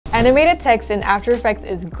Animated text in After Effects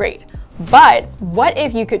is great, but what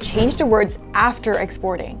if you could change the words after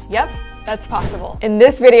exporting? Yep, that's possible. In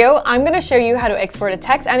this video, I'm going to show you how to export a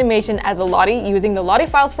text animation as a Lottie using the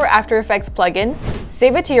LottieFiles for After Effects plugin,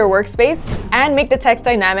 save it to your workspace, and make the text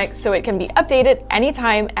dynamic so it can be updated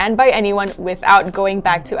anytime and by anyone without going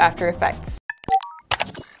back to After Effects.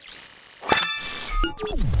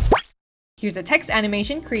 Here's a text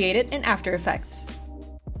animation created in After Effects.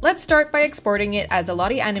 Let's start by exporting it as a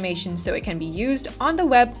Lottie animation so it can be used on the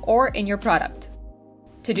web or in your product.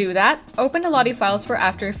 To do that, open the LottieFiles for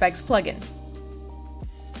After Effects plugin.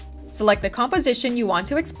 Select the composition you want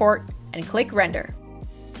to export and click Render.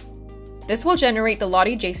 This will generate the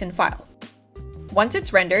Lottie JSON file. Once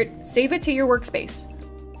it's rendered, save it to your workspace.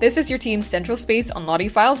 This is your team's central space on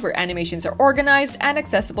LottieFiles where animations are organized and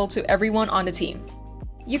accessible to everyone on the team.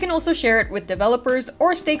 You can also share it with developers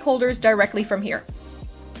or stakeholders directly from here.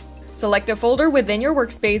 Select a folder within your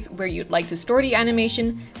workspace where you'd like to store the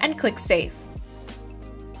animation and click Save.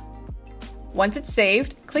 Once it's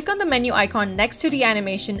saved, click on the menu icon next to the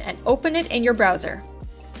animation and open it in your browser.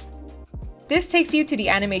 This takes you to the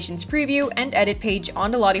animation's preview and edit page on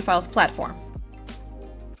the LottieFiles platform.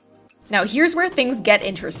 Now here's where things get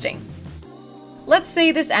interesting. Let's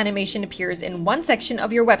say this animation appears in one section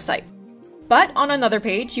of your website, but on another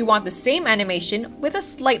page you want the same animation with a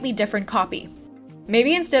slightly different copy.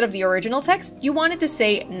 Maybe instead of the original text, you want it to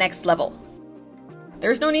say Next Level.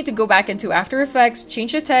 There's no need to go back into After Effects,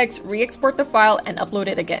 change the text, re-export the file, and upload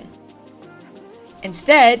it again.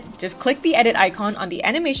 Instead, just click the edit icon on the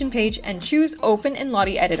animation page and choose Open in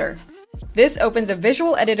Lottie Editor. This opens a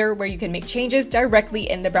visual editor where you can make changes directly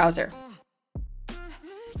in the browser.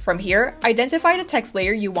 From here, identify the text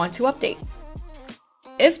layer you want to update.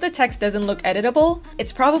 If the text doesn't look editable,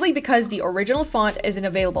 it's probably because the original font isn't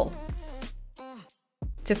available.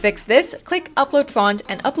 To fix this, click Upload Font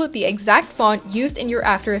and upload the exact font used in your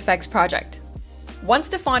After Effects project. Once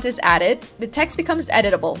the font is added, the text becomes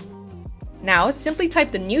editable. Now, simply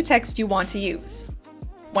type the new text you want to use.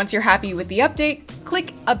 Once you're happy with the update,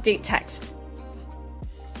 click Update Text.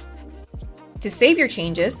 To save your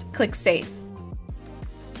changes, click Save.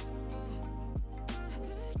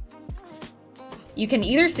 You can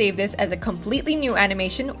either save this as a completely new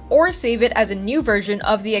animation or save it as a new version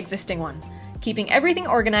of the existing one, keeping everything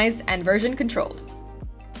organized and version controlled.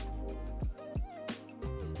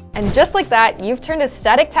 And just like that, you've turned a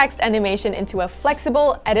static text animation into a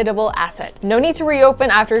flexible, editable asset. No need to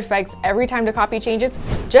reopen After Effects every time the copy changes.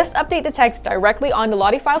 Just update the text directly on the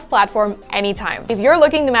LottieFiles platform anytime. If you're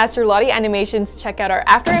looking to master Lottie animations, check out our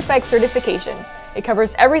After Effects certification. It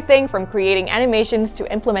covers everything from creating animations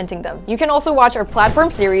to implementing them. You can also watch our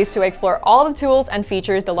platform series to explore all the tools and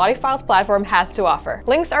features the LottieFiles platform has to offer.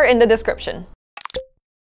 Links are in the description.